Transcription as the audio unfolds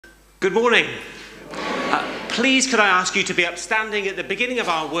Good morning. Please could I ask you to be upstanding at the beginning of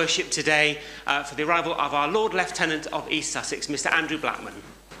our worship today for the arrival of our Lord Lieutenant of East Sussex, Mr. Andrew Blackman.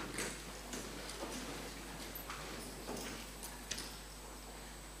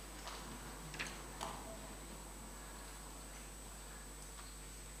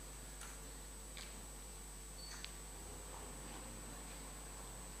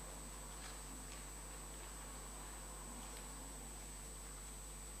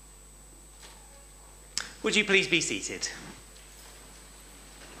 Would you please be seated?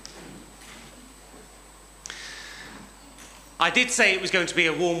 I did say it was going to be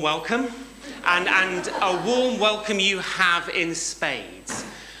a warm welcome, and a warm welcome you have in spades.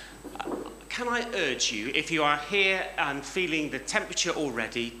 Can I urge you, if you are here and feeling the temperature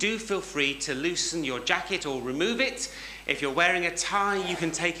already, do feel free to loosen your jacket or remove it. If you're wearing a tie, you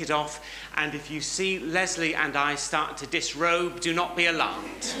can take it off. And if you see Leslie and I start to disrobe, do not be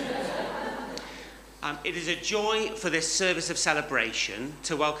alarmed. It is a joy for this service of celebration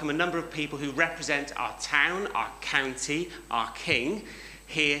to welcome a number of people who represent our town, our county, our king,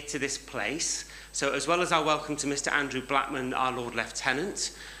 here to this place. So as well as our welcome to Mr. Andrew Blackman, our Lord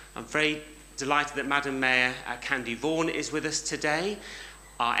Lieutenant, I'm very delighted that Madam Mayor Candy Vaughan is with us today.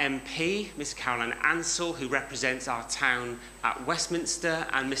 Our MP, Miss Caroline Ansell, who represents our town at Westminster,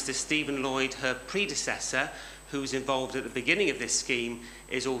 and Mr. Stephen Lloyd, her predecessor, who was involved at the beginning of this scheme,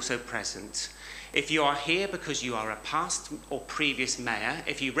 is also present. If you are here because you are a past or previous mayor,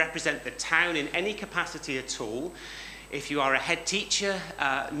 if you represent the town in any capacity at all, if you are a head teacher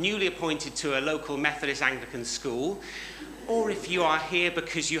newly appointed to a local Methodist Anglican school, or if you are here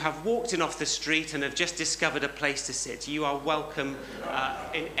because you have walked in off the street and have just discovered a place to sit, you are welcome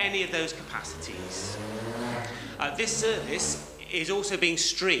in any of those capacities. This service is also being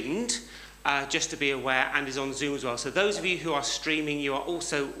streamed, just to be aware, and is on Zoom as well. So those of you who are streaming, you are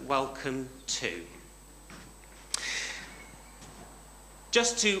also welcome too.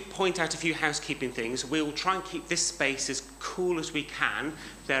 Just to point out a few housekeeping things, we will try and keep this space as cool as we can.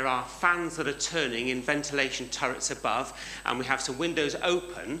 There are fans that are turning in ventilation turrets above, and we have some windows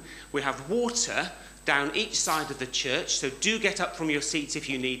open. We have water down each side of the church, so do get up from your seats if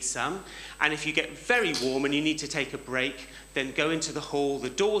you need some. And if you get very warm and you need to take a break, then go into the hall. The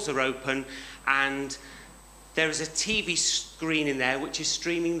doors are open, and there is a TV screen in there which is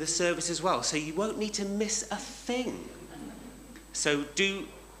streaming the service as well, so you won't need to miss a thing. So do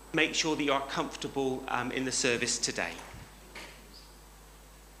make sure that you are comfortable in the service today.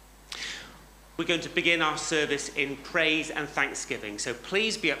 We're going to begin our service in praise and thanksgiving. So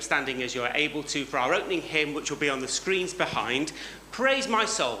please be upstanding as you are able to for our opening hymn, which will be on the screens behind. Praise my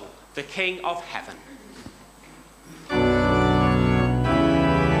soul, the King of Heaven.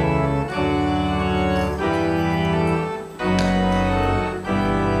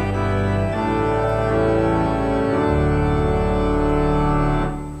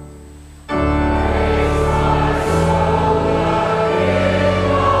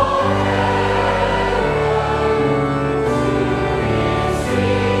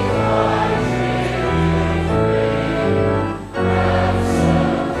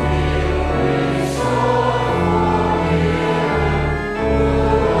 So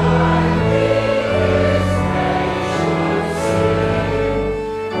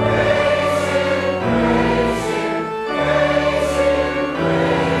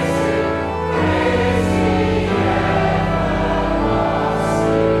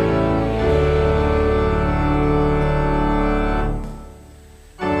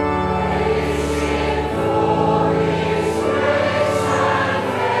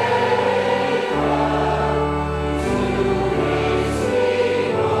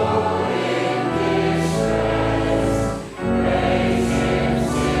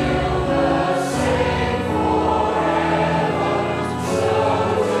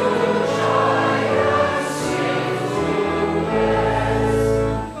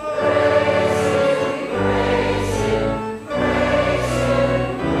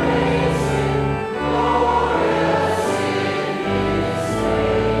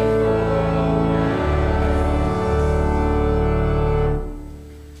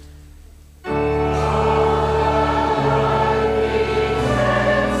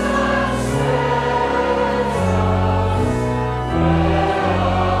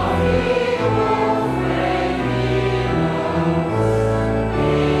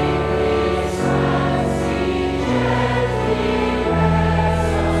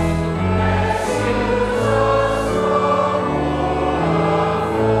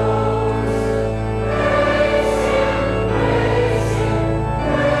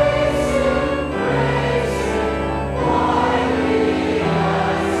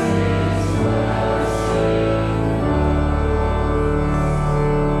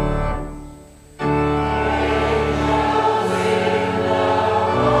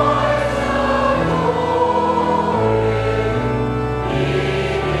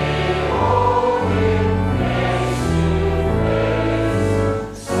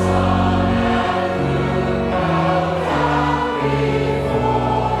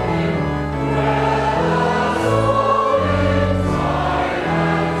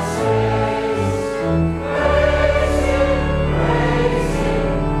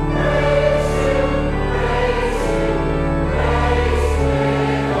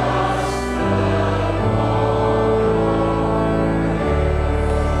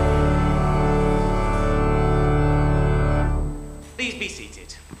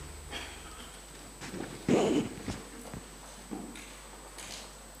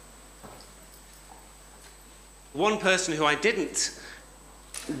one person who I didn't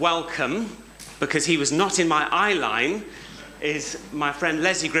welcome because he was not in my eye line is my friend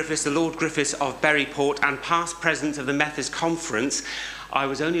Leslie Griffiths, the Lord Griffiths of Burry and past president of the Methodist Conference. I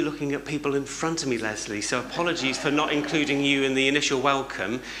was only looking at people in front of me, Leslie, so apologies for not including you in the initial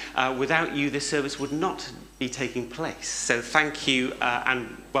welcome. Without you, this service would not be taking place. So thank you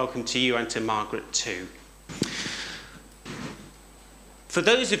and welcome to you and to Margaret too. For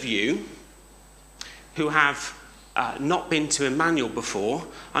those of you who have not been to Emmanuel before,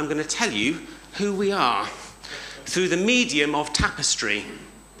 I'm going to tell you who we are through the medium of tapestry.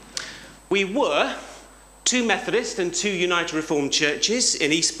 We were 2 Methodist and 2 United Reformed churches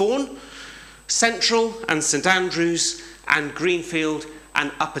in Eastbourne, Central and St Andrews, and Greenfield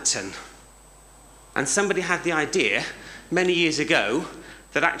and Upperton. And somebody had the idea many years ago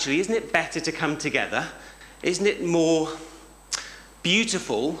that actually, isn't it better to come together? Isn't it more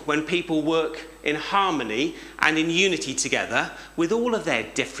beautiful when people work in harmony and in unity together with all of their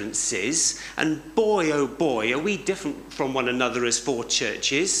differences? And boy, oh boy, are we different from one another as 4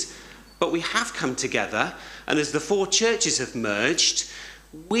 churches. But we have come together, and as the 4 churches have merged,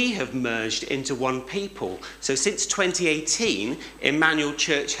 we have merged into one people. So since 2018, Emmanuel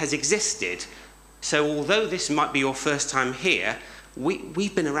Church has existed. So although this might be your first time here,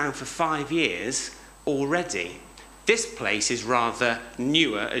 we've been around for 5 years already. This place is rather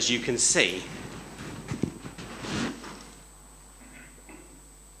newer, as you can see.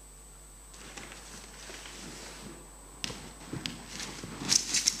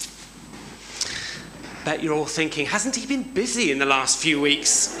 Bet you're all thinking, hasn't he been busy in the last few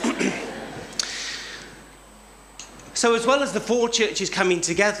weeks? So as well as the 4 churches coming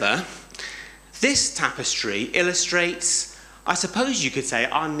together, this tapestry illustrates, I suppose you could say,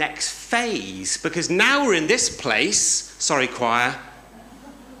 our next phase, because now we're in this place, sorry choir,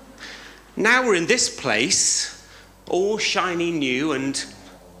 now we're in this place, all shiny new and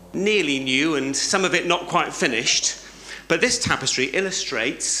nearly new and some of it not quite finished, but this tapestry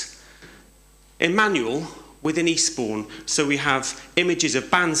illustrates Emmanuel within Eastbourne. So we have images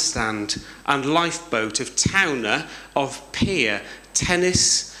of bandstand and lifeboat, of towner, of pier,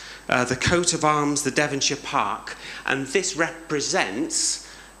 tennis, the coat of arms, the Devonshire Park. And this represents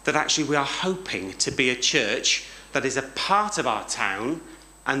that actually we are hoping to be a church that is a part of our town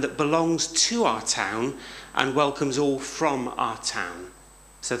and that belongs to our town and welcomes all from our town.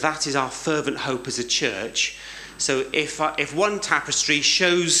 So that is our fervent hope as a church. So if one tapestry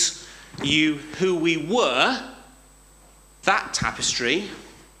shows you who we were, that tapestry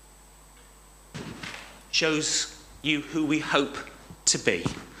shows you who we hope to be.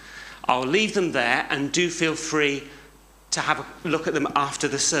 I'll leave them there, and do feel free to have a look at them after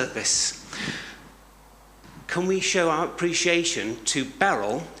the service. Can we show our appreciation to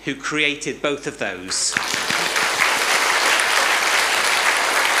Beryl, who created both of those?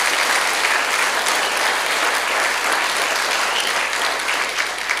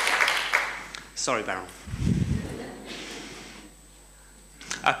 Sorry, Beryl.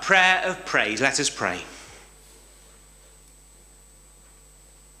 A prayer of praise. Let us pray.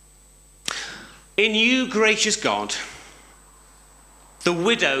 In you, gracious God, the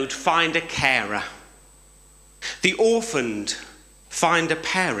widowed find a carer, the orphaned find a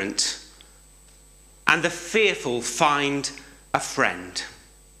parent, and the fearful find a friend.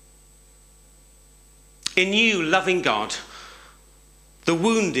 In you, loving God, the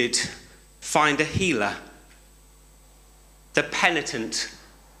wounded find a healer, the penitent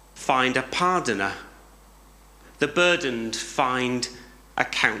find a pardoner, the burdened find a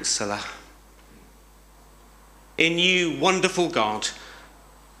counsellor. In you, wonderful God,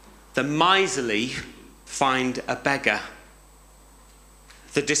 the miserly find a beggar,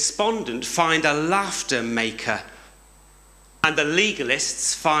 the despondent find a laughter maker, and the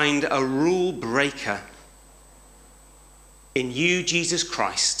legalists find a rule breaker. In you, Jesus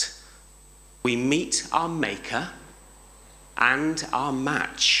Christ, we meet our maker and our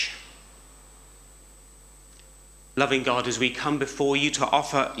match. Loving God, as we come before you to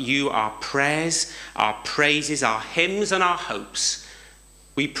offer you our prayers, our praises, our hymns and our hopes,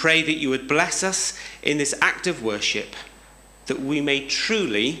 we pray that you would bless us in this act of worship, that we may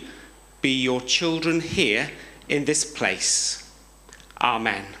truly be your children here in this place.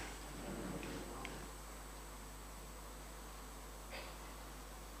 Amen.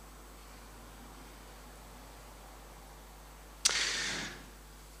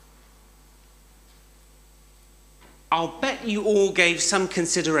 I'll bet you all gave some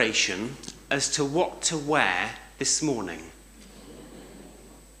consideration as to what to wear this morning.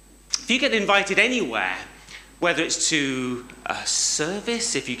 If you get invited anywhere, Whether it's to a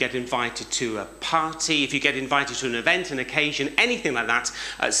service, if you get invited to a party, if you get invited to an event, an occasion, anything like that,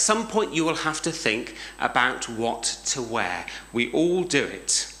 at some point you will have to think about what to wear. We all do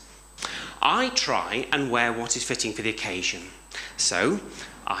it. I try and wear what is fitting for the occasion. So,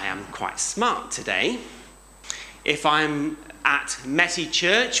 I am quite smart today. If I'm at messy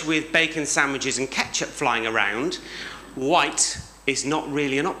church with bacon sandwiches and ketchup flying around, white is not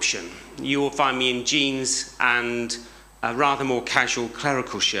really an option. You will find me in jeans and a rather more casual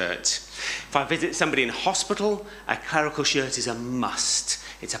clerical shirt. If I visit somebody in hospital, a clerical shirt is a must.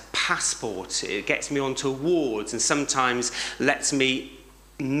 It's a passport. It gets me onto wards and sometimes lets me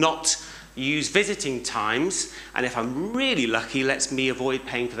not use visiting times, and if I'm really lucky, lets me avoid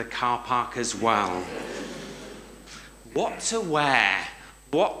paying for the car park as well. What to wear,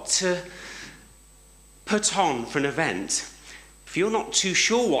 what to put on for an event. If you're not too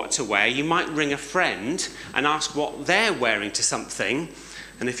sure what to wear, you might ring a friend and ask what they're wearing to something,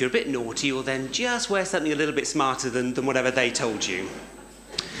 and if you're a bit naughty, you'll then just wear something a little bit smarter than whatever they told you.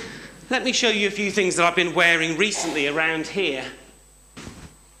 Let me show you a few things that I've been wearing recently around here.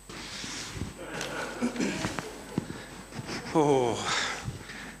 Oh,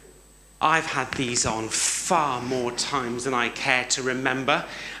 I've had these on far more times than I care to remember,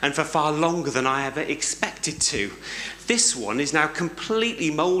 and for far longer than I ever expected to. This one is now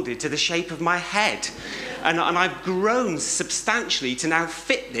completely moulded to the shape of my head, and I've grown substantially to now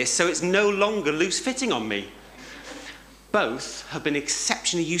fit this, so it's no longer loose-fitting on me. Both have been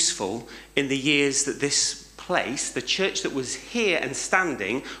exceptionally useful in the years that this place, the church that was here and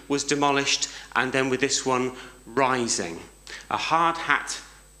standing, was demolished, and then with this one rising. A hard hat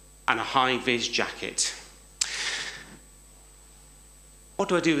and a high-vis jacket. What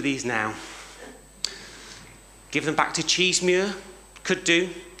do I do with these now? Give them back to Cheesemuir? Could do.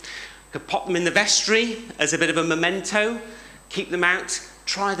 Could pop them in the vestry as a bit of a memento. Keep them out.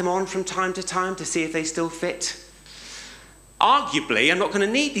 Try them on from time to time to see if they still fit. Arguably, I'm not going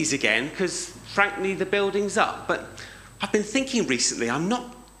to need these again because, frankly, the building's up. But I've been thinking recently, I'm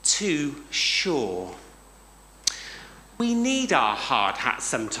not too sure. We need our hard hats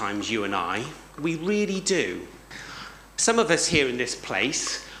sometimes, you and I. We really do. Some of us here in this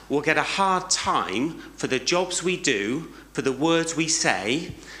place will get a hard time for the jobs we do, for the words we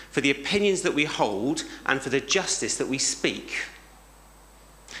say, for the opinions that we hold, and for the justice that we speak.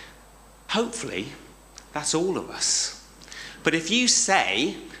 Hopefully, that's all of us. But if you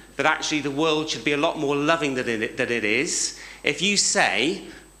say that actually the world should be a lot more loving than it is, if you say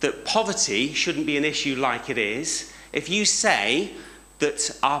that poverty shouldn't be an issue like it is, if you say that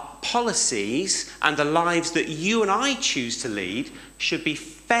our policies and the lives that you and I choose to lead should be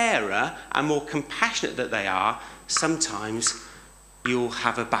fairer and more compassionate than they are, sometimes you'll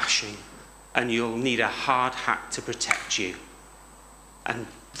have a bashing and you'll need a hard hat to protect you. And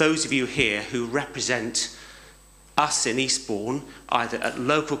those of you here who represent us in Eastbourne, either at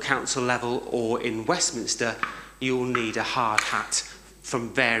local council level or in Westminster, you'll need a hard hat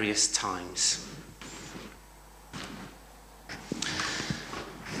from various times.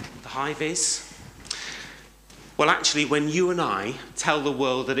 High-vis? Well, actually, when you and I tell the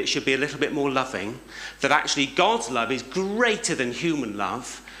world that it should be a little bit more loving, that actually God's love is greater than human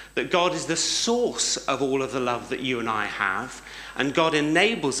love, that God is the source of all of the love that you and I have, and God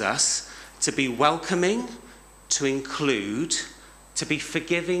enables us to be welcoming, to include, to be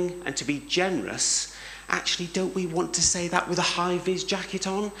forgiving, and to be generous, actually, don't we want to say that with a high-vis jacket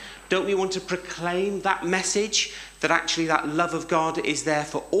on? Don't we want to proclaim that message, that actually that love of God is there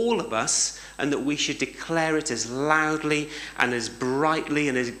for all of us, and that we should declare it as loudly and as brightly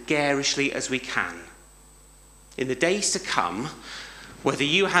and as garishly as we can? In the days to come, whether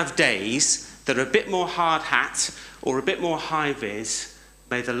you have days that are a bit more hard hat or a bit more high-vis,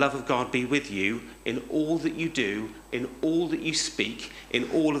 may the love of God be with you in all that you do, in all that you speak, in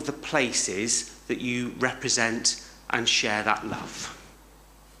all of the places that you represent and share that love.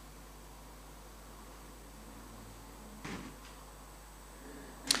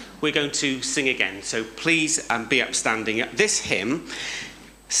 We're going to sing again, so please be upstanding. This hymn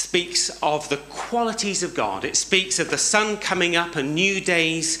speaks of the qualities of God. It speaks of the sun coming up and new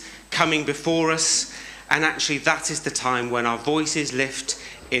days coming before us, and actually that is the time when our voices lift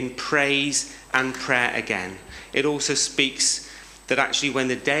in praise and prayer again. It also speaks that actually when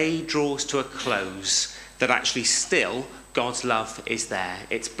the day draws to a close, that actually still God's love is there.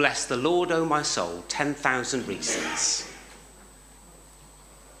 It's bless the Lord, O my soul, 10,000 reasons.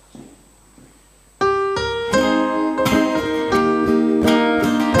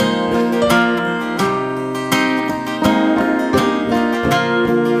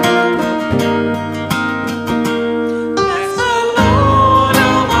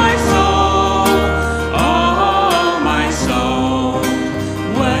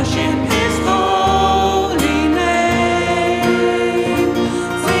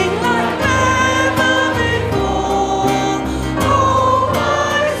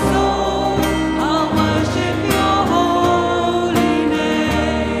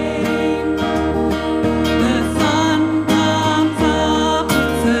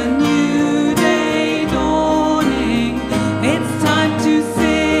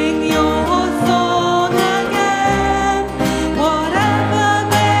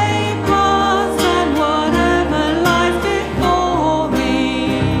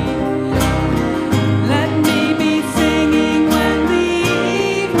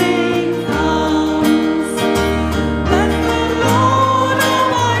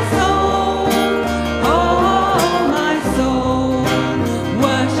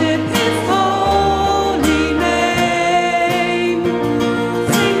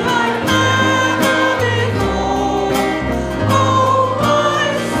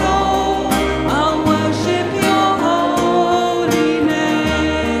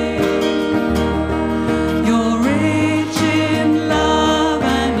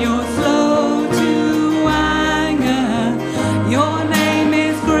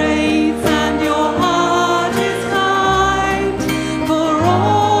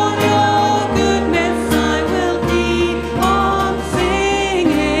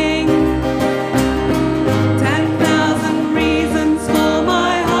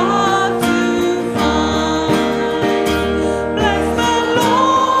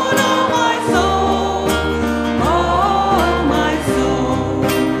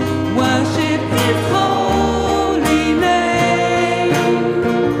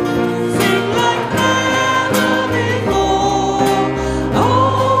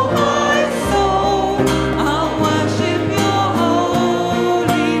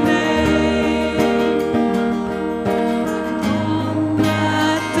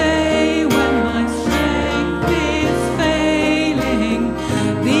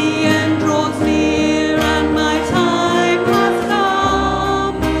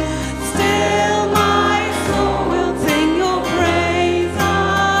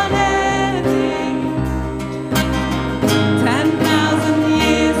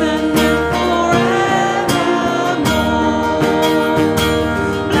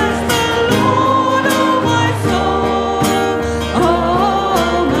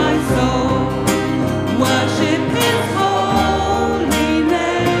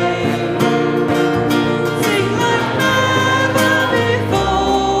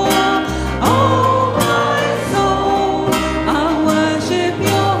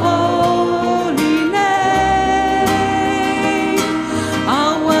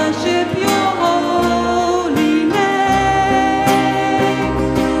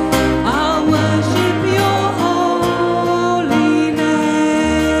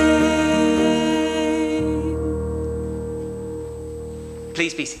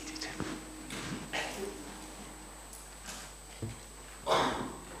 Please be seated.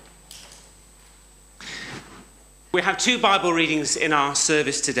 We have two Bible readings in our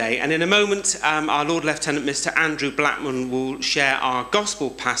service today, and in a moment our Lord Lieutenant Mr. Andrew Blackman will share our gospel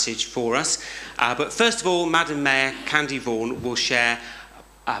passage for us. But first of all, Madam Mayor Candy Vaughan will share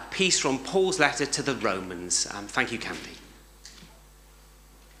a piece from Paul's letter to the Romans. Thank you, Candy.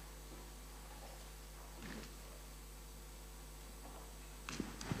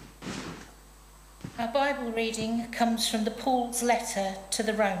 Our Bible reading comes from the Paul's letter to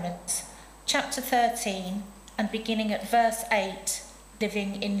the Romans, chapter 13, and beginning at verse 8,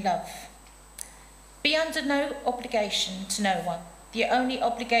 living in love. Be under no obligation to no one. The only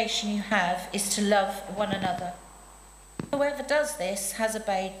obligation you have is to love one another. Whoever does this has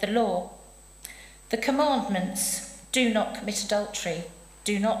obeyed the law. The commandments: do not commit adultery,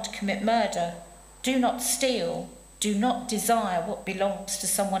 do not commit murder, do not steal, do not desire what belongs to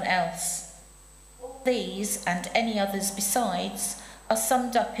someone else. All these and any others besides are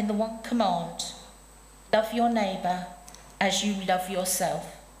summed up in the one command: love your neighbour as you love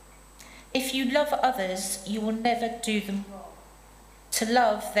yourself. If you love others, you will never do them wrong. To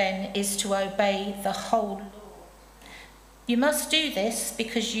love, then, is to obey the whole law. You must do this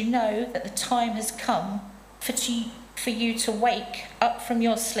because you know that the time has come for you to wake up from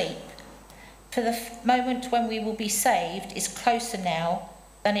your sleep. For the moment when we will be saved is closer now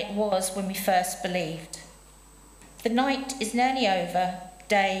than it was when we first believed. The night is nearly over,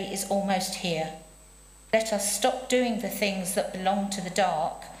 day is almost here. Let us stop doing the things that belong to the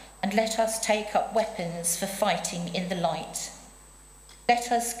dark, and let us take up weapons for fighting in the light.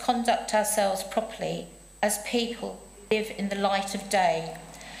 Let us conduct ourselves properly as people who live in the light of day.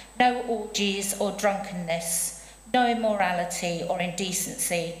 No orgies or drunkenness, no immorality or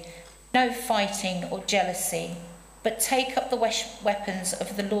indecency, no fighting or jealousy, but take up the weapons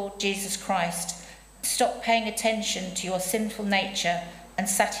of the Lord Jesus Christ. Stop paying attention to your sinful nature and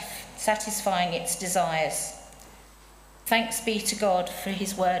satisfying its desires. Thanks be to God for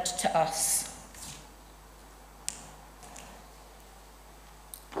his word to us.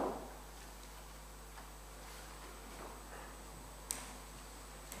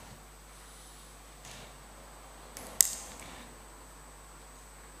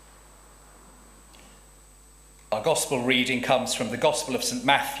 Our gospel reading comes from the Gospel of St.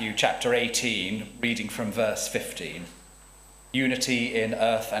 Matthew, chapter 18, reading from verse 15. Unity in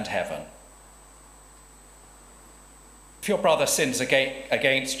earth and heaven. If your brother sins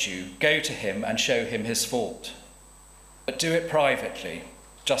against you, go to him and show him his fault. But do it privately,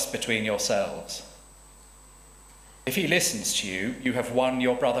 just between yourselves. If he listens to you, you have won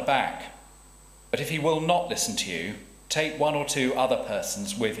your brother back. But if he will not listen to you, take one or two other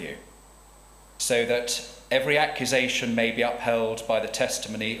persons with you, so that every accusation may be upheld by the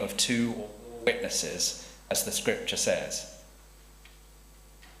testimony of 2 or more witnesses, as the scripture says.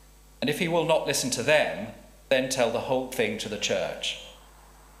 And if he will not listen to them, then tell the whole thing to the church.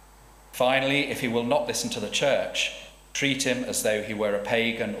 Finally, if he will not listen to the church, treat him as though he were a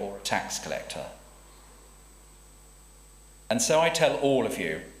pagan or a tax collector. And so I tell all of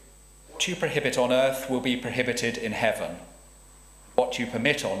you, what you prohibit on earth will be prohibited in heaven. What you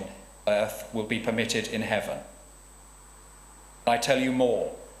permit on earth will be permitted in heaven. And I tell you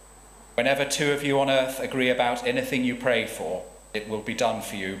more, whenever 2 of you on earth agree about anything you pray for, it will be done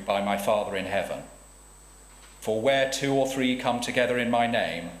for you by my Father in heaven. For where 2 or 3 come together in my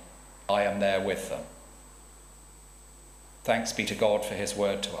name, I am there with them. Thanks be to God for his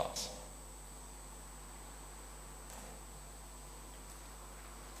word to us.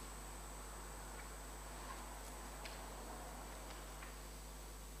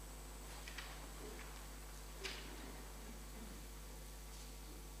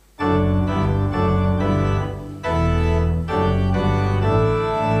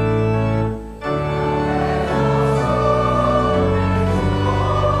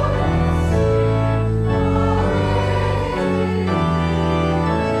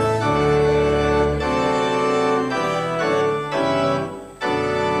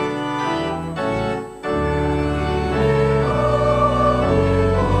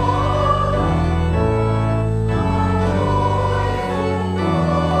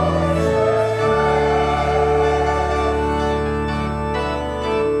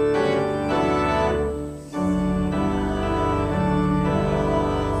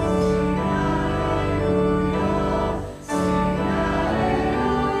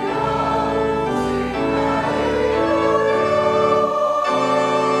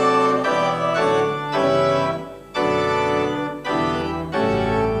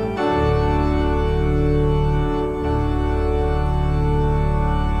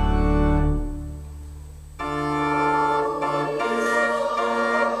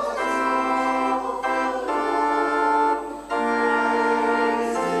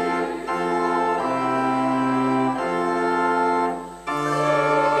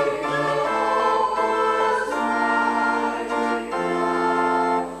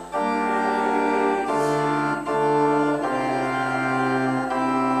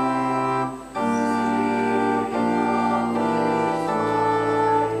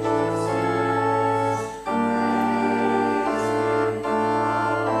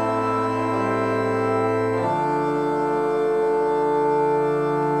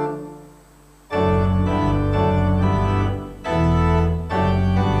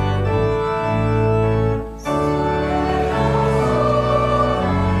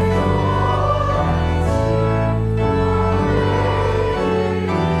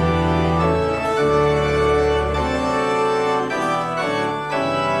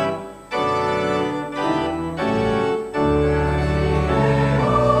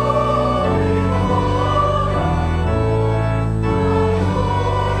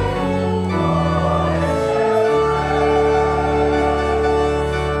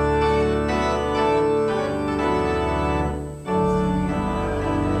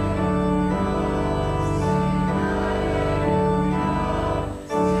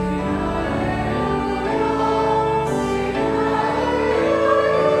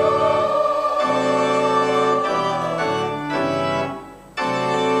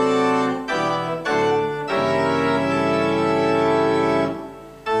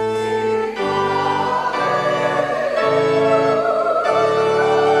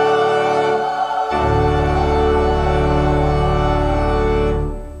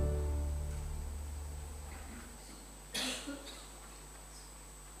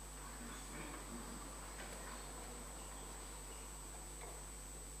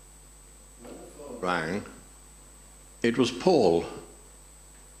 rang, it was Paul,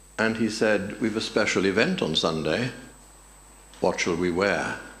 and he said, "We've a special event on Sunday. What shall we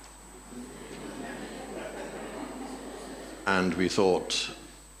wear?" And we thought,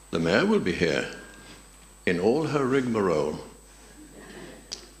 the mayor will be here in all her rigmarole,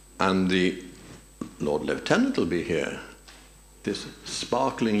 and the Lord Lieutenant will be here, this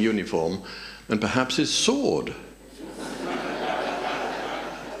sparkling uniform, and perhaps his sword.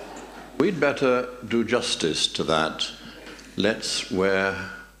 We'd better do justice to that. Let's wear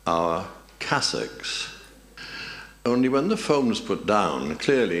our cassocks. Only when the phone was put down,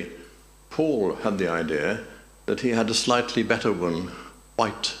 clearly Paul had the idea that he had a slightly better one,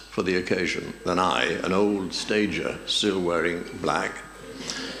 white for the occasion, than I, an old stager, still wearing black.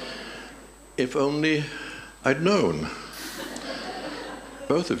 If only I'd known,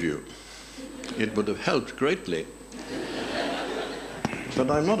 both of you, it would have helped greatly. But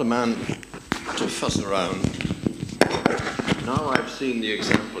I'm not a man to fuss around. Now I've seen the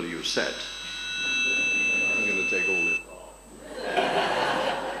example you set, I'm going to take all this off.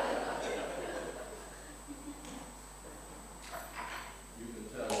 You can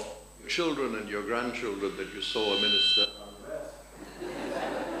tell your children and your grandchildren that you saw a minister undressed.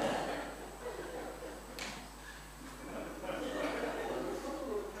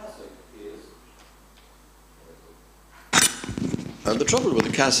 The trouble with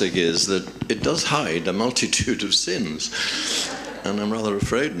the cassock is that it does hide a multitude of sins, and I'm rather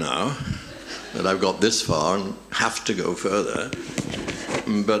afraid now that I've got this far and have to go further.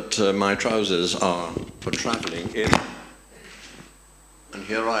 But my trousers are for travelling in, and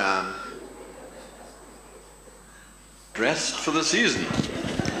here I am, dressed for the season.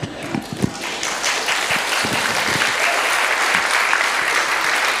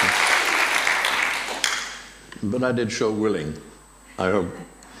 But I did show willing. I hope,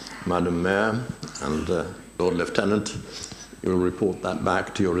 Madam Mayor and Lord Lieutenant, you'll report that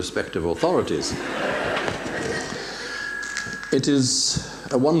back to your respective authorities. It is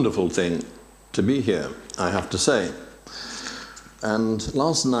a wonderful thing to be here, I have to say. And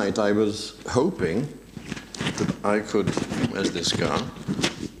last night I was hoping that I could, where's this gone?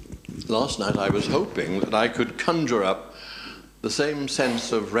 Last night I was hoping that I could conjure up the same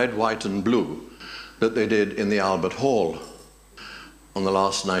sense of red, white and blue that they did in the Albert Hall on the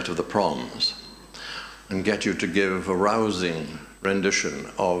last night of the proms, and get you to give a rousing rendition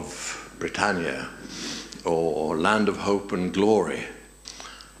of Britannia or Land of Hope and Glory.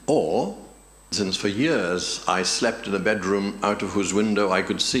 Or, since for years I slept in a bedroom out of whose window I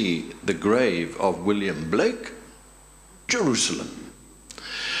could see the grave of William Blake, Jerusalem.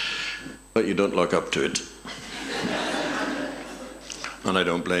 But you don't look up to it. And I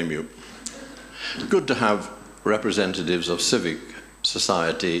don't blame you. Good to have representatives of civic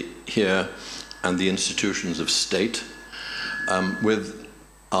society here and the institutions of state, with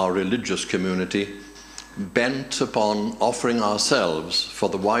our religious community bent upon offering ourselves for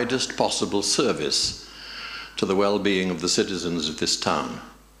the widest possible service to the well-being of the citizens of this town,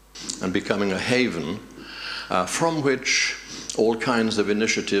 and becoming a haven from which all kinds of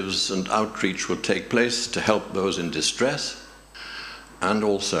initiatives and outreach will take place to help those in distress, and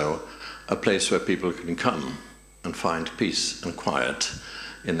also a place where people can come and find peace and quiet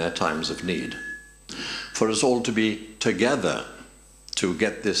in their times of need. For us all to be together to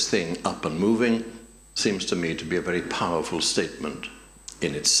get this thing up and moving seems to me to be a very powerful statement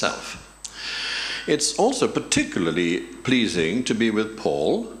in itself. It's also particularly pleasing to be with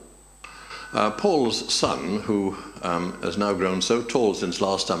Paul, Paul's son, who has now grown so tall since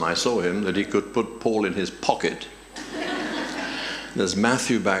last time I saw him that he could put Paul in his pocket. There's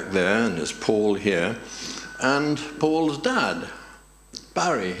Matthew back there, and there's Paul here, and Paul's dad,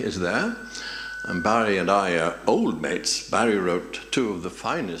 Burry, is there. And Barry and I are old mates. Barry wrote two of the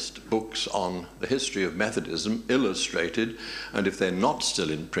finest books on the history of Methodism, illustrated, and if they're not still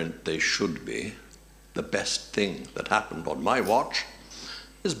in print, they should be. The best thing that happened on my watch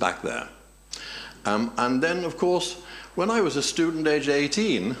is back there. And then, of course, when I was a student, age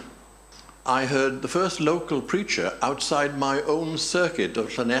 18, I heard the first local preacher outside my own circuit of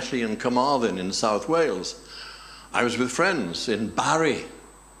Llanelli and Carmarthen in South Wales. I was with friends in Burry.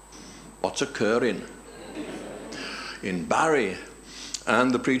 What's occurring? In Burry.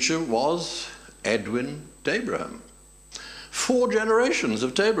 And the preacher was Edwin Tabraham. 4 generations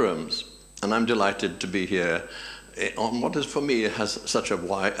of Tabrahams. And I'm delighted to be here on what is, for me, has such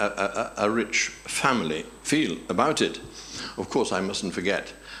a rich family feel about it. Of course, I mustn't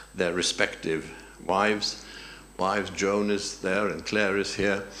forget their respective wives. Joan is there and Claire is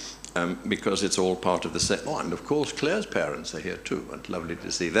here. because it's all part of the same. Oh, and of course Claire's parents are here too, and lovely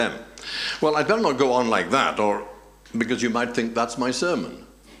to see them. Well, I'd better not go on like that, or because you might think that's my sermon.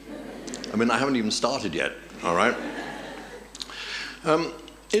 I mean, I haven't even started yet, all right?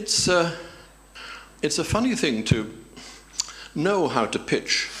 It's a funny thing to know how to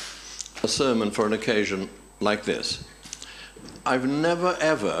pitch a sermon for an occasion like this. I've never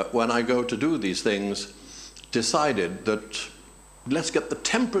ever, when I go to do these things, decided that let's get the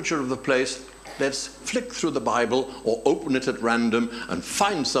temperature of the place, let's flick through the Bible or open it at random and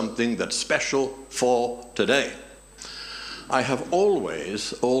find something that's special for today. I have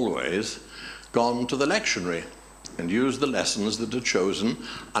always gone to the lectionary and used the lessons that are chosen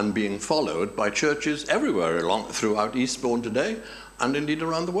and being followed by churches everywhere throughout Eastbourne today and indeed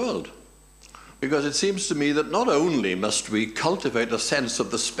around the world. Because it seems to me that not only must we cultivate a sense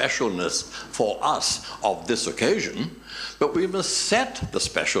of the specialness for us of this occasion, but we must set the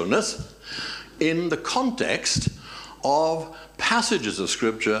specialness in the context of passages of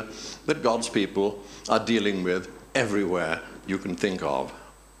Scripture that God's people are dealing with everywhere you can think of.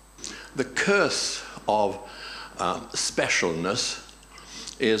 The curse of specialness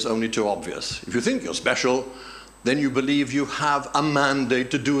is only too obvious. If you think you're special, then you believe you have a mandate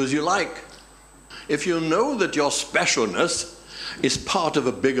to do as you like. If you know that your specialness is part of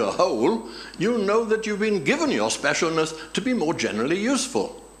a bigger whole, you know that you've been given your specialness to be more generally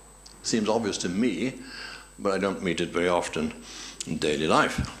useful. Seems obvious to me, but I don't meet it very often in daily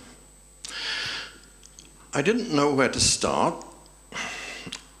life. I didn't know where to start.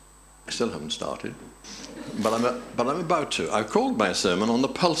 I still haven't started, but I'm about to. I've called my sermon On the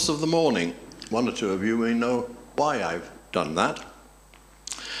Pulse of the Morning. One or two of you may know why I've done that.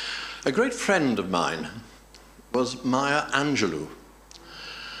 A great friend of mine was Maya Angelou.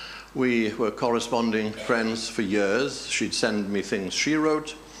 We were corresponding friends for years. She'd send me things she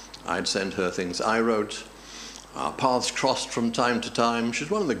wrote. I'd send her things I wrote. Our paths crossed from time to time.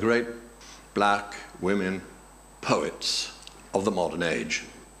 She's one of the great black women poets of the modern age.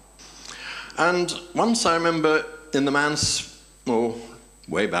 And once I remember in the manse,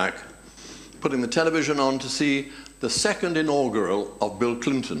 way back, putting the television on to see the second inaugural of Bill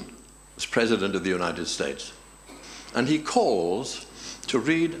Clinton as President of the United States. And he calls to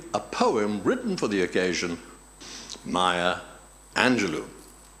read a poem written for the occasion, Maya Angelou.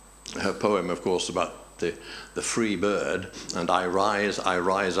 Her poem, of course, about the free bird, and I Rise,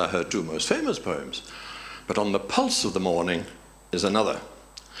 are her two most famous poems. But On the Pulse of the Morning is another.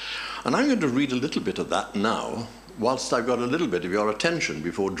 And I'm going to read a little bit of that now, whilst I've got a little bit of your attention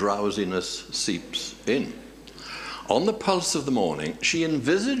before drowsiness seeps in. On the Pulse of the Morning, she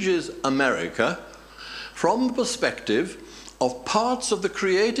envisages America from the perspective of parts of the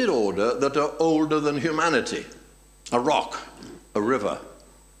created order that are older than humanity. A rock, a river,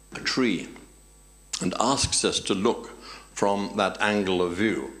 a tree, and asks us to look from that angle of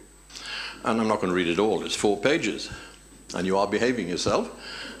view. And I'm not going to read it all, it's 4 pages. And you are behaving yourself.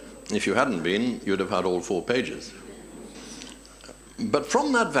 If you hadn't been, you'd have had all 4 pages. But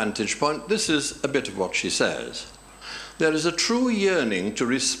from that vantage point, this is a bit of what she says. There is a true yearning to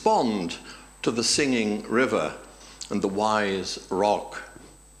respond to the singing river and the wise rock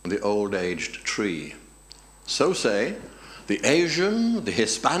and the old-aged tree. So say the Asian, the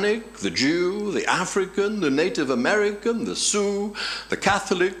Hispanic, the Jew, the African, the Native American, the Sioux, the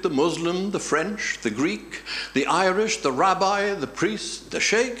Catholic, the Muslim, the French, the Greek, the Irish, the rabbi, the priest, the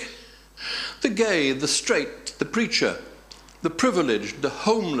sheikh, the gay, the straight, the preacher, the privileged, the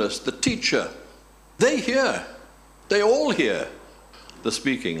homeless, the teacher. They hear, they all hear the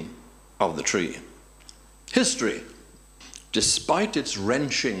speaking of the tree. History, despite its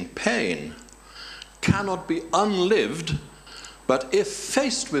wrenching pain, cannot be unlived, but if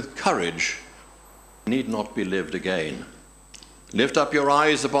faced with courage, need not be lived again. Lift up your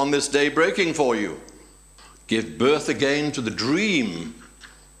eyes upon this day breaking for you. Give birth again to the dream.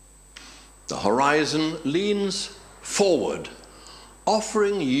 The horizon leans forward,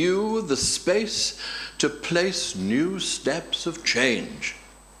 offering you the space to place new steps of change.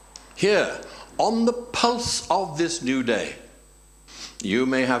 Here, on the pulse of this new day, you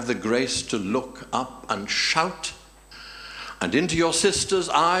may have the grace to look up and shout, and into your sister's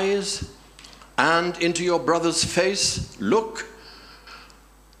eyes and into your brother's face, look,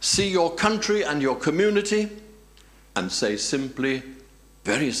 see your country and your community, and say simply,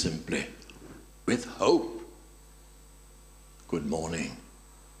 very simply, with hope, good morning.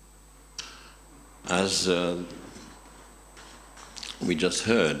 As we just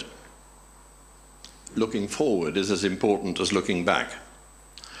heard, looking forward is as important as looking back.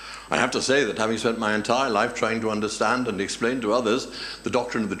 I have to say that having spent my entire life trying to understand and explain to others the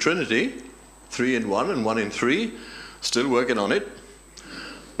doctrine of the Trinity, 3 in 1 and 1 in 3, still working on it.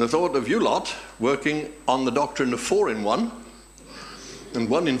 The thought of you lot working on the doctrine of 4 in 1 and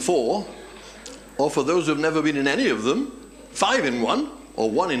 1 in 4, or for those who have never been in any of them, 5 in 1 or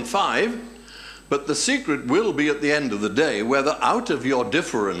 1 in 5. But the secret will be at the end of the day whether out of your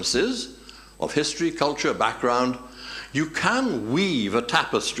differences of history, culture, background, you can weave a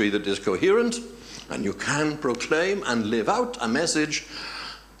tapestry that is coherent, and you can proclaim and live out a message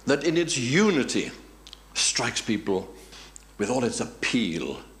that in its unity strikes people with all its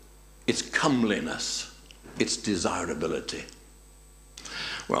appeal, its comeliness, its desirability.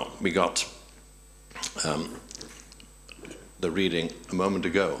 Well, we got the reading a moment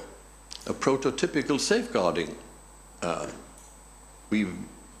ago, a prototypical safeguarding. We've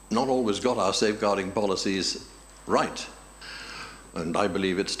not always got our safeguarding policies right. And I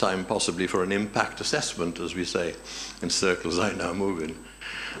believe it's time possibly for an impact assessment, as we say in circles I now move in.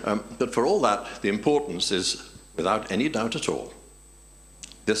 But for all that, the importance is, without any doubt at all,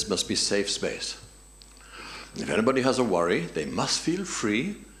 this must be safe space. If anybody has a worry, they must feel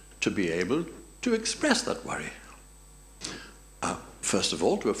free to be able to express that worry. First of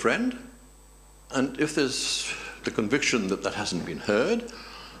all, to a friend, and if there's the conviction that that hasn't been heard,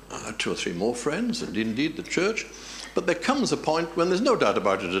 2 or 3 more friends, and indeed the church. But there comes a point when there's no doubt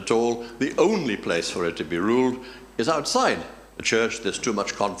about it at all, the only place for it to be ruled is outside the church. There's too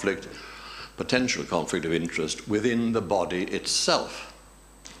much conflict, potential conflict of interest within the body itself.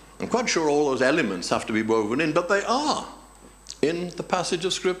 I'm quite sure all those elements have to be woven in, but they are in the passage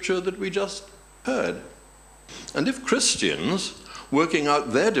of Scripture that we just heard. And if Christians, working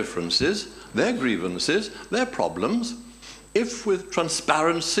out their differences, their grievances, their problems, if with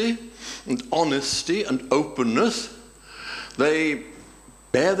transparency and honesty and openness they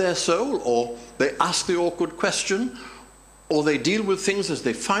bare their soul, or they ask the awkward question, or they deal with things as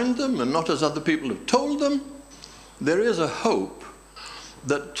they find them and not as other people have told them, there is a hope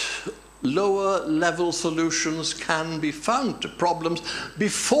that lower level solutions can be found to problems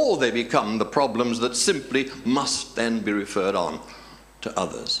before they become the problems that simply must then be referred on to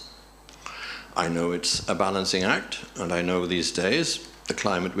others. I know it's a balancing act, and I know these days, the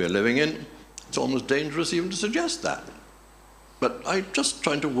climate we're living in, it's almost dangerous even to suggest that. But I'm just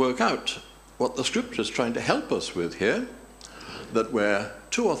trying to work out what the Scripture is trying to help us with here, that where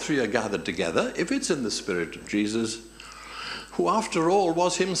 2 or 3 are gathered together, if it's in the Spirit of Jesus, who after all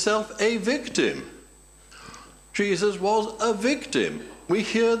was himself a victim. Jesus was a victim. We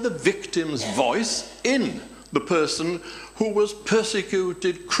hear the victim's voice in the person who was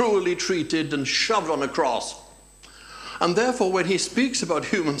persecuted, cruelly treated, and shoved on a cross. And therefore, when he speaks about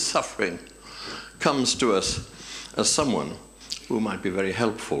human suffering, comes to us as someone who might be very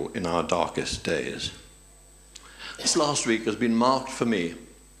helpful in our darkest days. This last week has been marked for me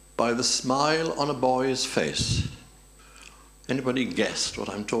by the smile on a boy's face. Anybody guessed what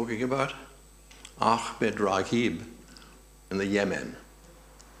I'm talking about? Ahmed Raghib in the Yemen.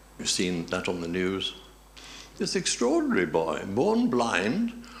 You've seen that on the news. This extraordinary boy, born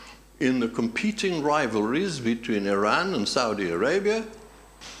blind in the competing rivalries between Iran and Saudi Arabia,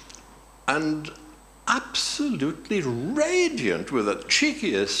 and absolutely radiant with the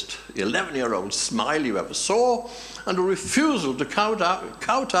cheekiest 11-year-old smile you ever saw, and a refusal to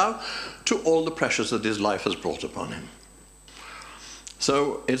kowtow to all the pressures that his life has brought upon him.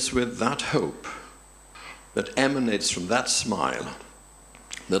 So it's with that hope that emanates from that smile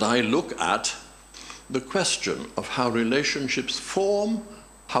that I look at the question of how relationships form,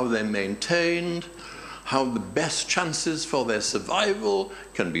 how they're maintained, how the best chances for their survival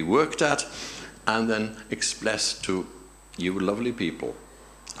can be worked at, and then express to you lovely people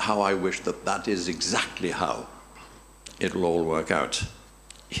how I wish that that is exactly how it will all work out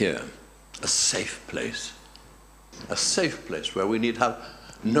here. A safe place where we need have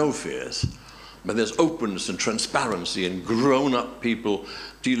no fears, but there's openness and transparency and grown-up people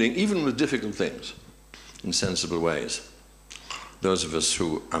dealing even with difficult things in sensible ways. Those of us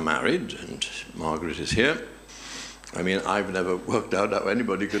who are married, and Margaret is here, I mean, I've never worked out how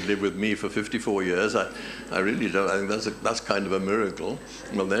anybody could live with me for 54 years. I really don't. I think that's kind of a miracle.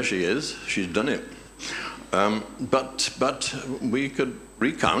 Well, there she is. She's done it. But we could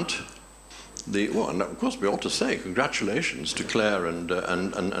recount and of course we ought to say congratulations to Claire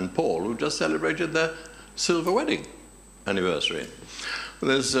and Paul, who just celebrated their silver wedding anniversary.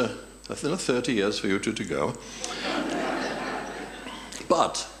 There's 30 years for you two to go.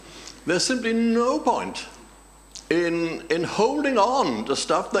 But there's simply no point in holding on to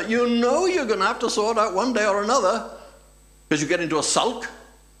stuff that you know you're going to have to sort out one day or another, because you get into a sulk,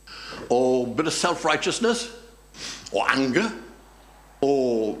 or a bit of self-righteousness, or anger,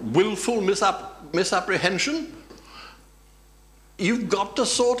 or willful misapprehension, you've got to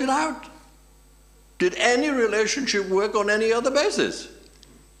sort it out. Did any relationship work on any other basis?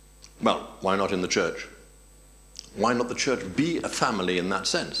 Well, why not in the church? Why not the church be a family in that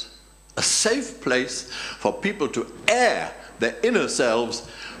sense? A safe place for people to air their inner selves,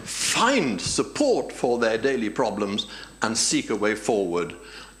 find support for their daily problems, and seek a way forward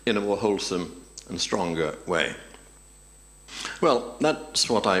in a more wholesome and stronger way. Well, that's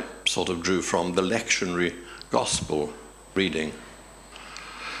what I sort of drew from the lectionary gospel reading.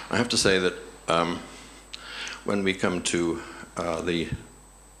 I have to say that when we come to the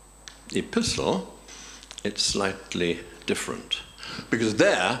epistle, it's slightly different. Because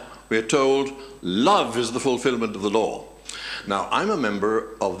there we're told love is the fulfillment of the law. Now, I'm a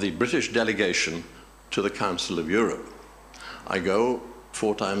member of the British delegation to the Council of Europe. I go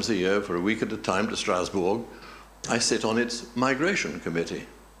 4 times a year for a week at a time to Strasbourg. I sit on its migration committee.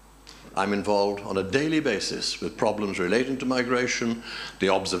 I'm involved on a daily basis with problems relating to migration, the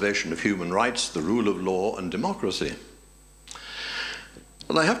observation of human rights, the rule of law, and democracy.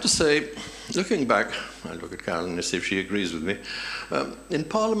 Well, I have to say, looking back, I look at Carolyn and see if she agrees with me, in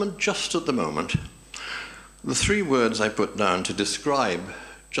Parliament just at the moment, the 3 words I put down to describe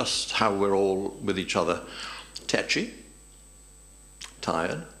just how we're all with each other: tetchy,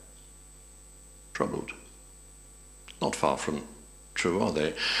 tired, troubled. Not far from true, are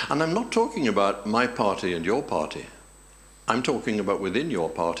they? And I'm not talking about my party and your party. I'm talking about within your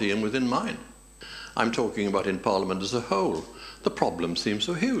party and within mine. I'm talking about in Parliament as a whole. The problem seems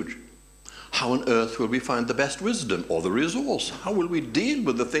so huge. How on earth will we find the best wisdom or the resource? How will we deal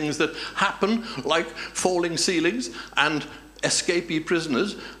with the things that happen, like falling ceilings and escapee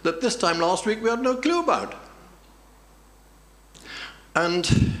prisoners, that this time last week we had no clue about? And,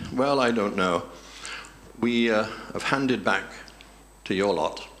 well, I don't know. We have handed back to your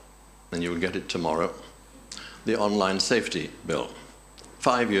lot, and you'll get it tomorrow, the online safety bill.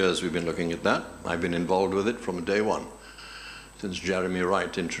 5 years we've been looking at that. I've been involved with it from day one, since Jeremy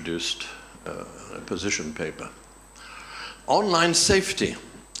Wright introduced a position paper. Online safety,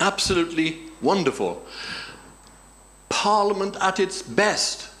 absolutely wonderful. Parliament at its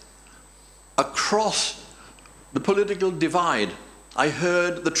best, across the political divide. I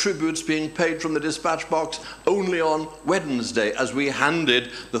heard the tributes being paid from the dispatch box only on Wednesday as we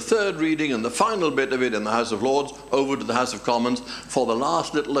handed the 3rd reading and the final bit of it in the House of Lords over to the House of Commons for the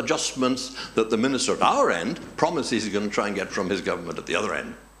last little adjustments that the minister at our end promises he's going to try and get from his government at the other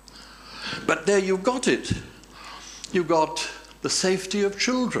end. But there you've got it. You've got the safety of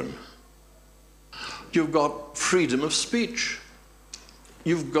children. You've got freedom of speech.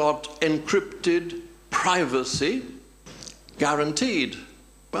 You've got encrypted privacy guaranteed.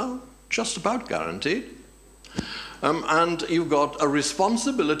 Well, just about guaranteed. And you've got a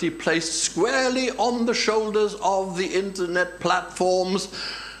responsibility placed squarely on the shoulders of the internet platforms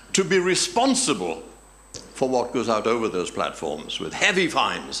to be responsible for what goes out over those platforms, with heavy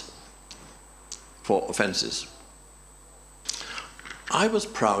fines for offences. I was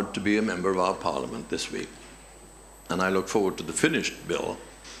proud to be a member of our Parliament this week, and I look forward to the finished bill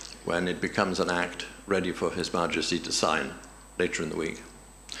when it becomes an act ready for His Majesty to sign later in the week.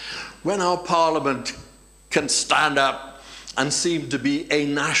 When our Parliament can stand up and seem to be a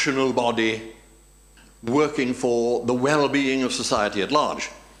national body working for the well-being of society at large.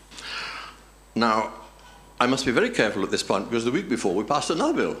 Now, I must be very careful at this point, because the week before we passed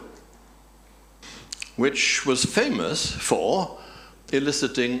another bill which was famous for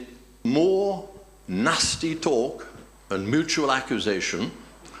eliciting more nasty talk and mutual accusation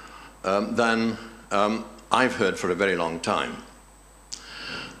than I've heard for a very long time.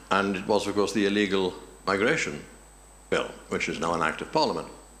 And it was, of course, the illegal migration bill, which is now an act of Parliament.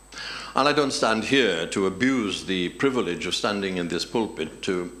 And I don't stand here to abuse the privilege of standing in this pulpit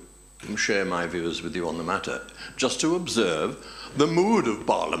to share my views with you on the matter, just to observe the mood of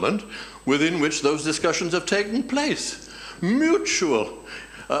Parliament within which those discussions have taken place. Mutual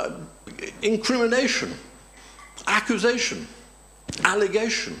incrimination, accusation,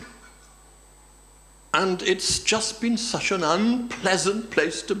 allegation. And it's just been such an unpleasant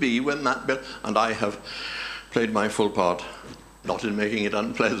place to be when that bill, and I have played my full part, not in making it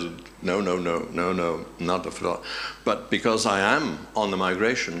unpleasant, no, not at all, but because I am on the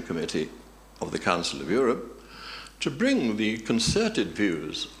Migration Committee of the Council of Europe, to bring the concerted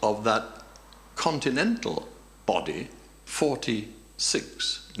views of that continental body,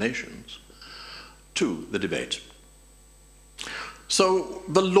 46 nations, to the debate. So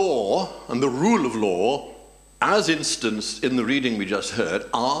the law and the rule of law as instanced in the reading we just heard,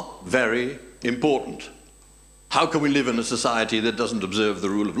 are very important. How can we live in a society that doesn't observe the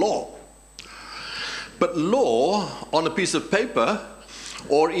rule of law? But law on a piece of paper,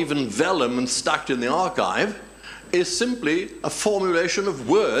 or even vellum and stacked in the archive, is simply a formulation of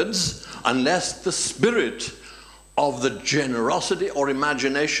words unless the spirit of the generosity or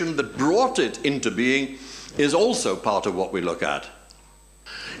imagination that brought it into being is also part of what we look at.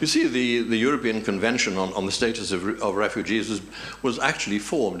 You see, the European Convention on the Status of Refugees was actually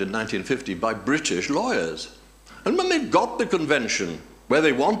formed in 1950 by British lawyers. And when they got the convention where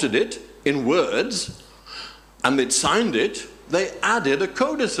they wanted it in words, and they'd signed it, they added a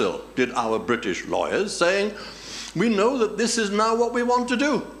codicil, did our British lawyers, saying, we know that this is now what we want to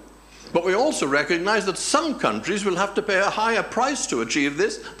do. But we also recognize that some countries will have to pay a higher price to achieve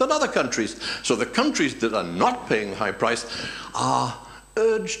this than other countries. So the countries that are not paying a high price are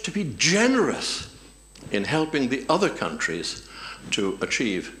urged to be generous in helping the other countries to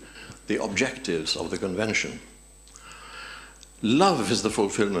achieve the objectives of the convention. Love is the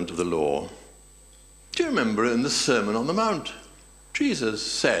fulfillment of the law. Do you remember in the Sermon on the Mount, Jesus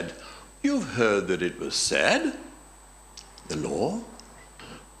said, you've heard that it was said, the law,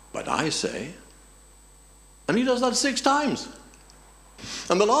 but I say, and he does that 6 times.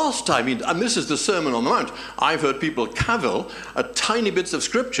 And the last time, and this is the Sermon on the Mount, I've heard people cavil at tiny bits of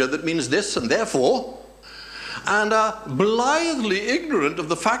scripture that means this and therefore, and are blithely ignorant of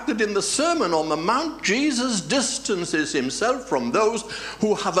the fact that in the Sermon on the Mount, Jesus distances himself from those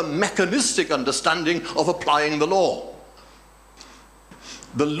who have a mechanistic understanding of applying the law.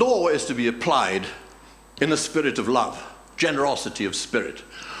 The law is to be applied in a spirit of love, generosity of spirit,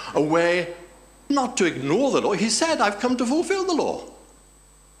 a way not to ignore the law. He said, I've come to fulfill the law.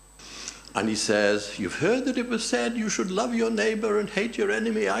 And he says, you've heard that it was said you should love your neighbor and hate your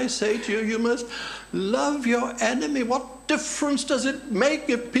enemy. I say to you, you must love your enemy. What difference does it make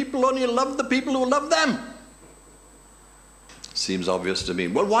if people only love the people who love them? Seems obvious to me.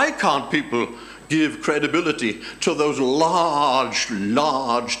 Well, why can't people give credibility to those large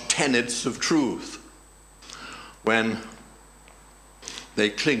tenets of truth when they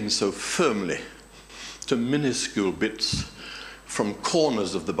cling so firmly to minuscule bits from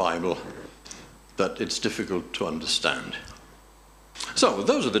corners of the Bible that it's difficult to understand? So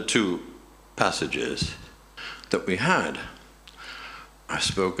those are the 2 passages that we had. I've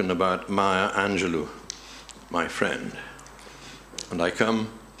spoken about Maya Angelou, my friend, and I come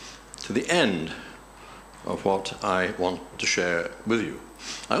to the end of what I want to share with you.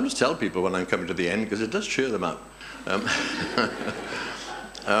 I always tell people when I'm coming to the end because it does cheer them up.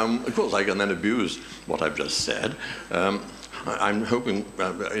 Of course, I can then abuse what I've just said. I'm hoping,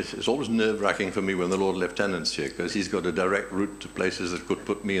 it's always nerve-wracking for me when the Lord Lieutenant's here, because he's got a direct route to places that could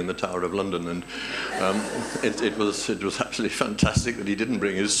put me in the Tower of London, and it was absolutely fantastic that he didn't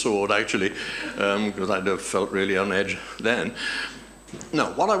bring his sword, actually, because I'd have felt really on edge then. No,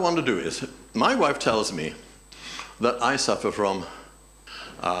 what I want to do is, my wife tells me that I suffer from,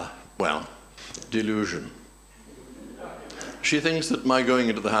 delusion. She thinks that my going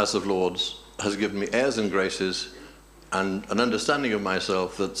into the House of Lords has given me airs and graces and an understanding of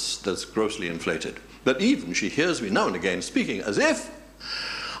myself that's grossly inflated. But even she hears me now and again speaking as if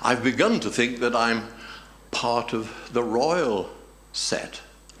I've begun to think that I'm part of the royal set.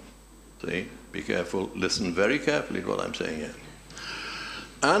 See, be careful, listen very carefully to what I'm saying here.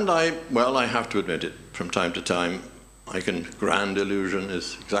 And I have to admit it, from time to time, grand illusion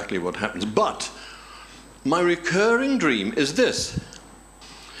is exactly what happens. But my recurring dream is this.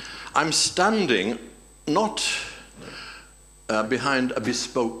 I'm standing not behind a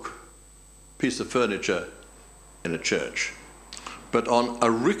bespoke piece of furniture in a church, but on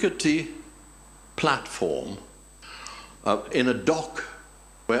a rickety platform in a dock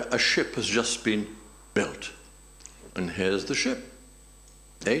where a ship has just been built. And here's the ship,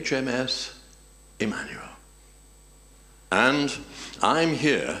 HMS Emmanuel. And I'm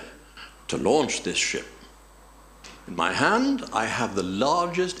here to launch this ship. In my hand, I have the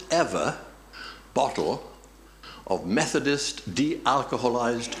largest ever bottle of Methodist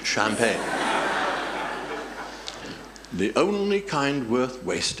de-alcoholized champagne. The only kind worth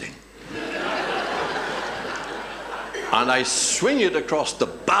wasting. And I swing it across the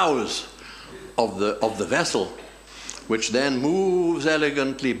bows of the vessel, which then moves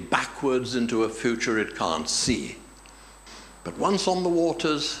elegantly backwards into a future it can't see. But once on the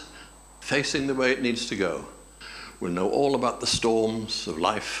waters, facing the way it needs to go, we'll know all about the storms of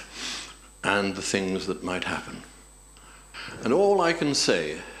life and the things that might happen. And all I can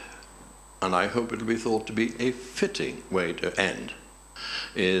say, and I hope it'll be thought to be a fitting way to end,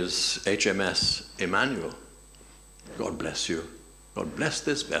 is HMS Emmanuel God bless you. God bless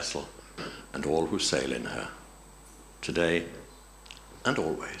this vessel and all who sail in her, today and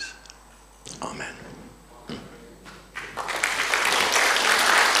always. Amen.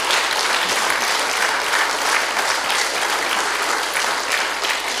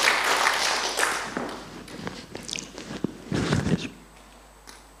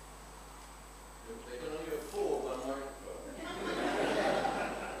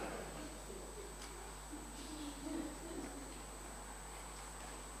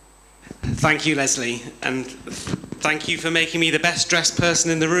 Thank you, Leslie, and thank you for making me the best dressed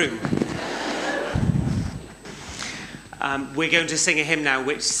person in the room. We're going to sing a hymn now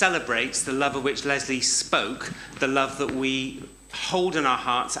which celebrates the love of which Leslie spoke, the love that we hold in our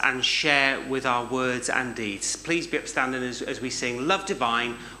hearts and share with our words and deeds. Please be upstanding as we sing Love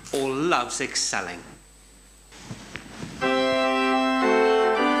Divine or Love's Excelling.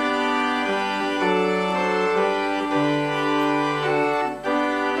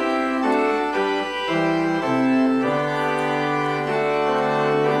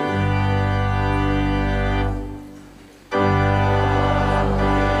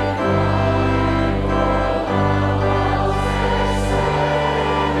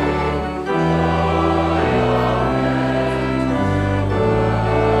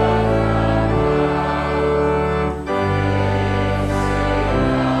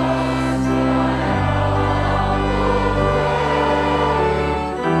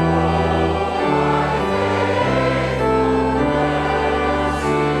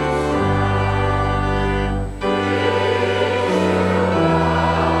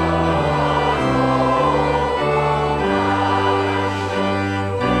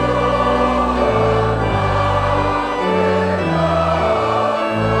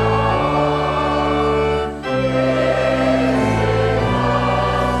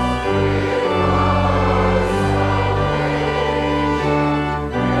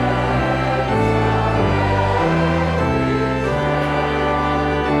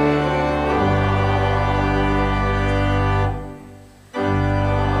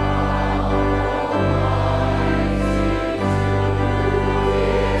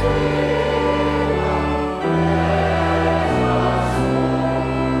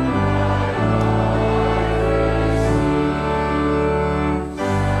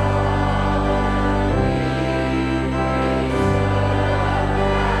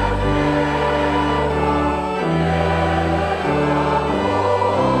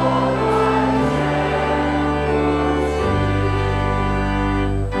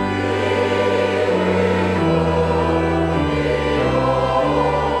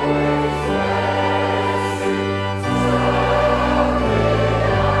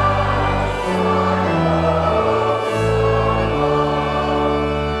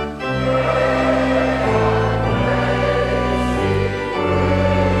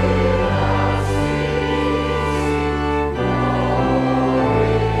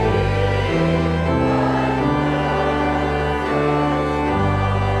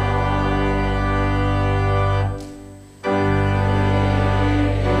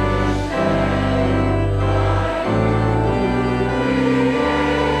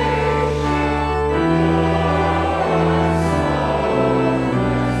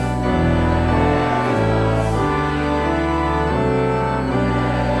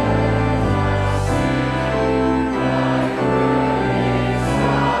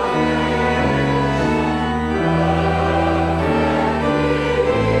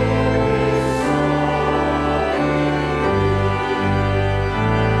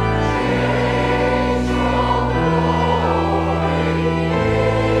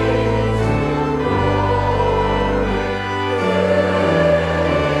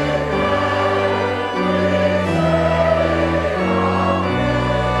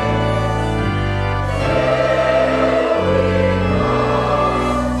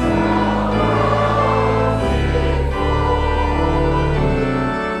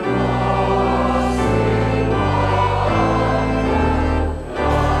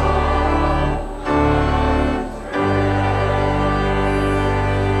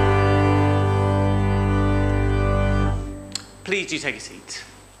 Please do take a seat.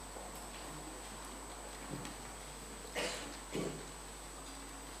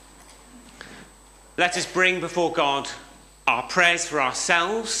 Let us bring before God our prayers for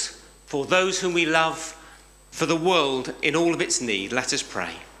ourselves, for those whom we love, for the world in all of its need. Let us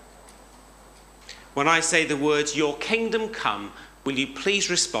pray. When I say the words, "Your kingdom come," will you please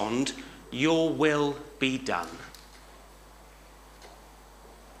respond, "Your will be done."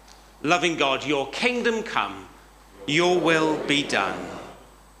 Loving God, your kingdom come, your will be done.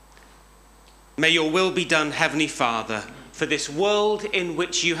 May your will be done, Heavenly Father, for this world in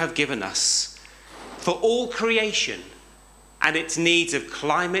which you have given us, for all creation and its needs of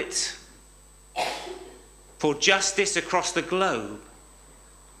climate, for justice across the globe,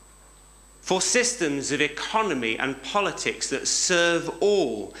 for systems of economy and politics that serve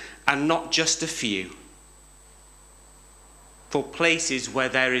all and not just a few, for places where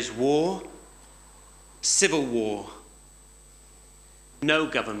there is war, civil war, no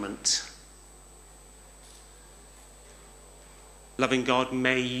government. Loving God,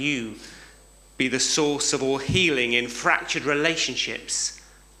 may you be the source of all healing in fractured relationships,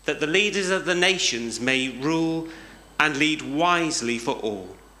 that the leaders of the nations may rule and lead wisely for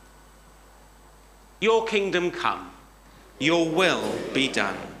all. Your kingdom come, your will be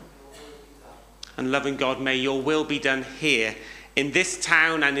done. And loving God, may your will be done here, in this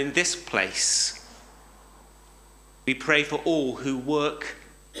town and in this place. We pray for all who work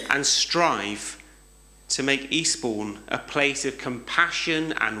and strive to make Eastbourne a place of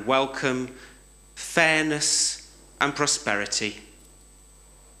compassion and welcome, fairness and prosperity.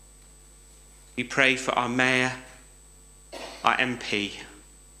 We pray for our mayor, our MP,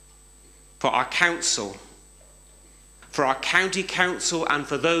 for our council, for our county council, and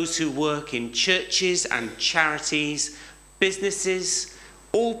for those who work in churches and charities, businesses,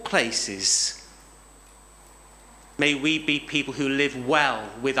 all places. May we be people who live well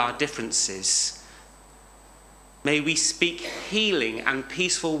with our differences. May we speak healing and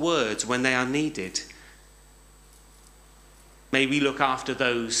peaceful words when they are needed. May we look after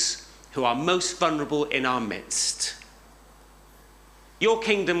those who are most vulnerable in our midst. Your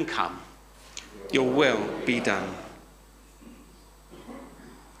kingdom come, your will be done.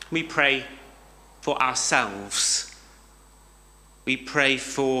 We pray for ourselves. We pray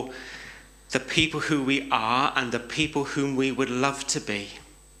for the people who we are and the people whom we would love to be.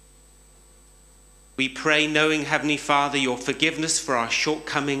 We pray, knowing, Heavenly Father, your forgiveness for our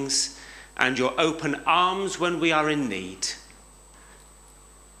shortcomings and your open arms when we are in need.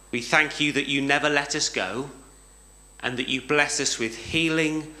 We thank you that you never let us go and that you bless us with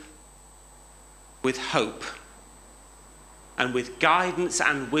healing, with hope, and with guidance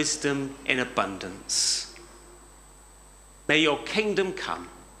and wisdom in abundance. May your kingdom come,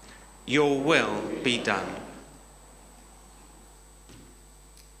 your will be done.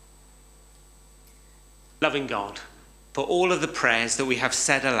 Loving God, for all of the prayers that we have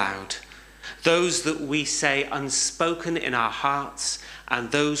said aloud, those that we say unspoken in our hearts, and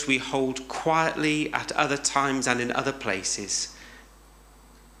those we hold quietly at other times and in other places,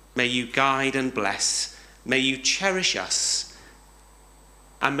 may you guide and bless, may you cherish us,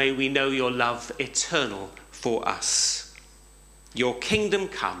 and may we know your love eternal for us. Your kingdom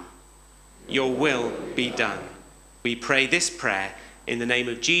come, your will be done. We pray this prayer in the name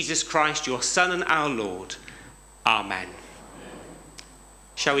of Jesus Christ, your Son and our Lord. Amen.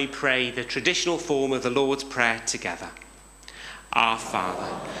 Shall we pray the traditional form of the Lord's Prayer together? Our Father,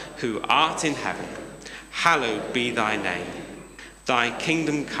 who art in heaven, hallowed be thy name. Thy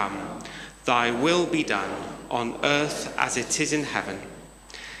kingdom come, thy will be done, on earth as it is in heaven.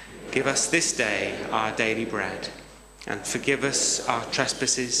 Give us this day our daily bread, and forgive us our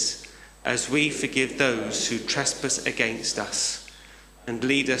trespasses, as we forgive those who trespass against us. And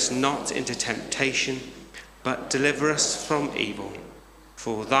lead us not into temptation, but deliver us from evil.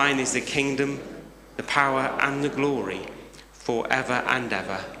 For thine is the kingdom, the power, and the glory, forever and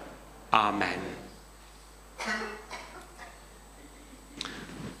ever. Amen. I'm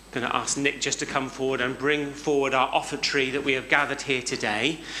going to ask Nick just to come forward and bring forward our offertory that we have gathered here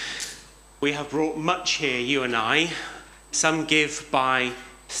today. We have brought much here, you and I. Some give by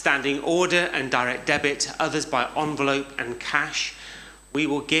standing order and direct debit, others by envelope and cash. We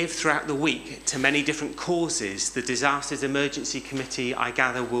will give throughout the week to many different causes. The Disasters Emergency Committee, I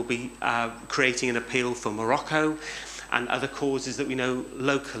gather, will be creating an appeal for Morocco and other causes that we know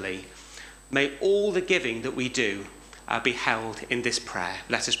locally. May all the giving that we do be held in this prayer.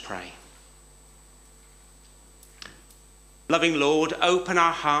 Let us pray. Loving Lord, open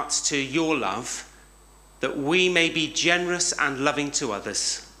our hearts to your love, that we may be generous and loving to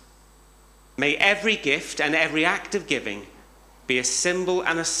others. May every gift and every act of giving be a symbol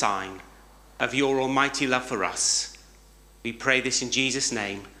and a sign of your almighty love for us. We pray this in Jesus'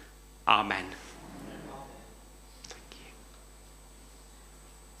 name. Amen. Thank you.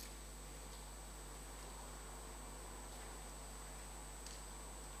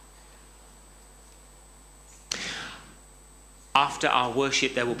 After our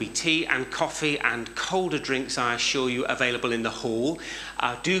worship, there will be tea and coffee and colder drinks, I assure you, available in the hall.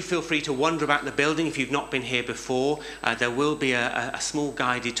 Do feel free to wander about the building if you've not been here before. There will be a small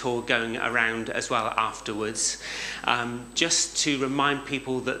guided tour going around as well afterwards. Just to remind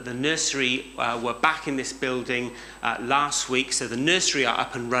people that the nursery were back in this building last week, so the nursery are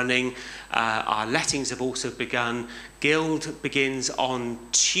up and running. Our lettings have also begun. Guild begins on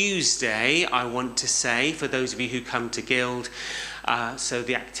Tuesday, I want to say, for those of you who come to Guild. So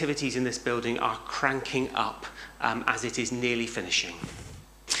the activities in this building are cranking up as it is nearly finishing.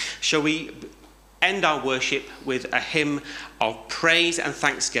 Shall we end our worship with a hymn of praise and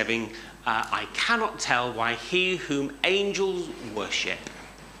thanksgiving? I cannot tell why he whom angels worship.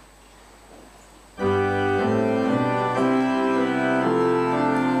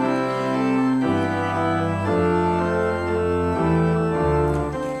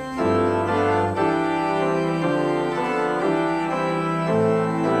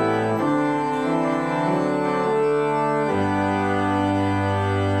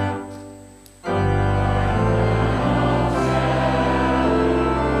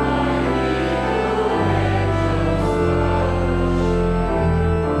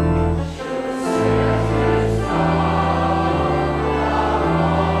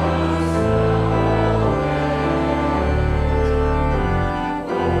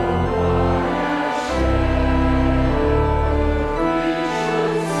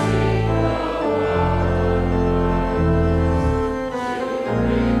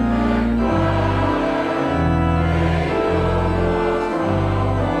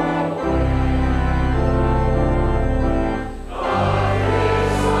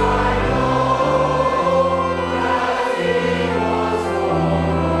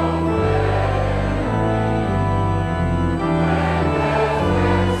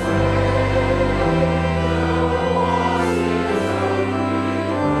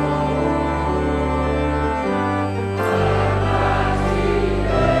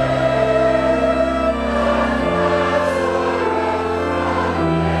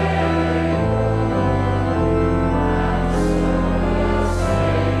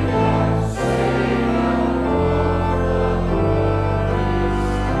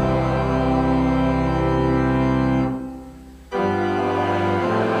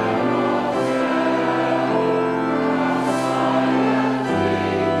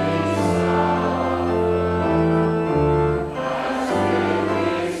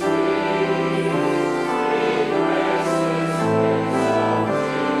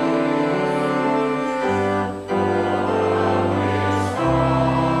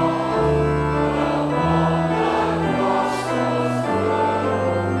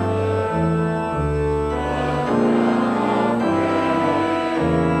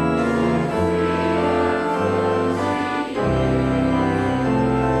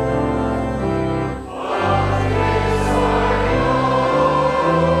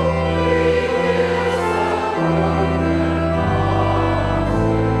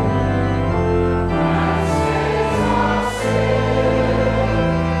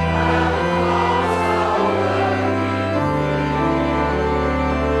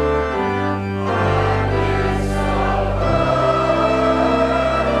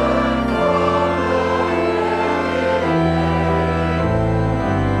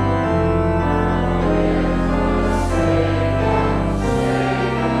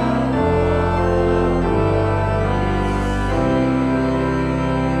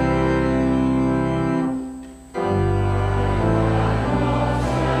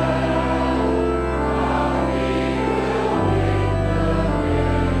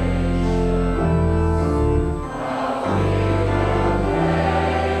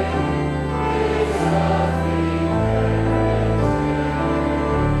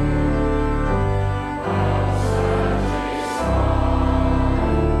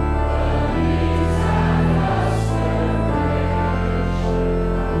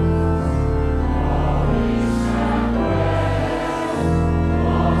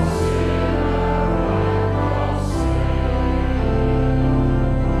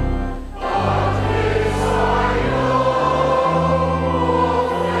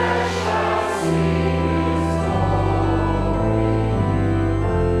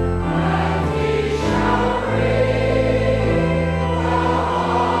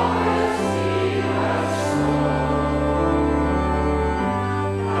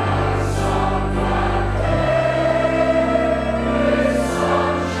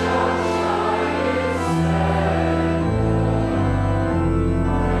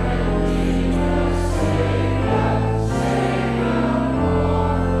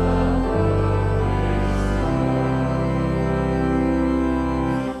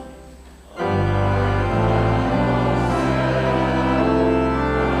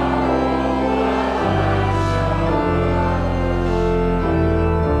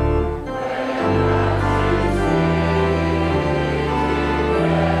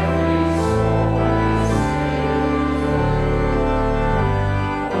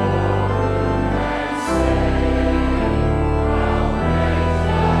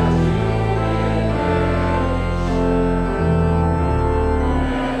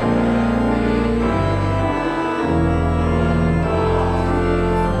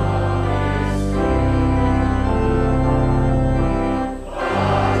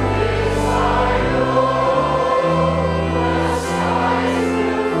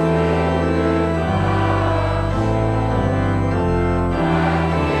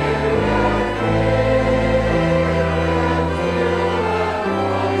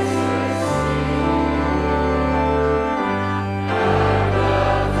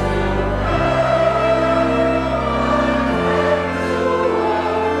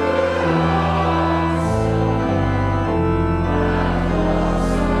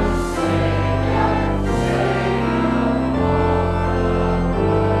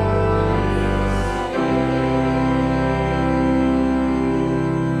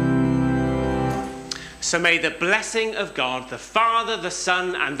 So may the blessing of God, the Father, the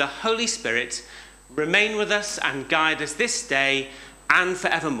Son, and the Holy Spirit remain with us and guide us this day and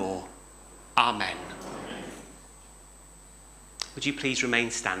forevermore. Amen. Would you please remain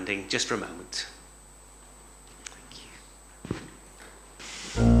standing just for a moment?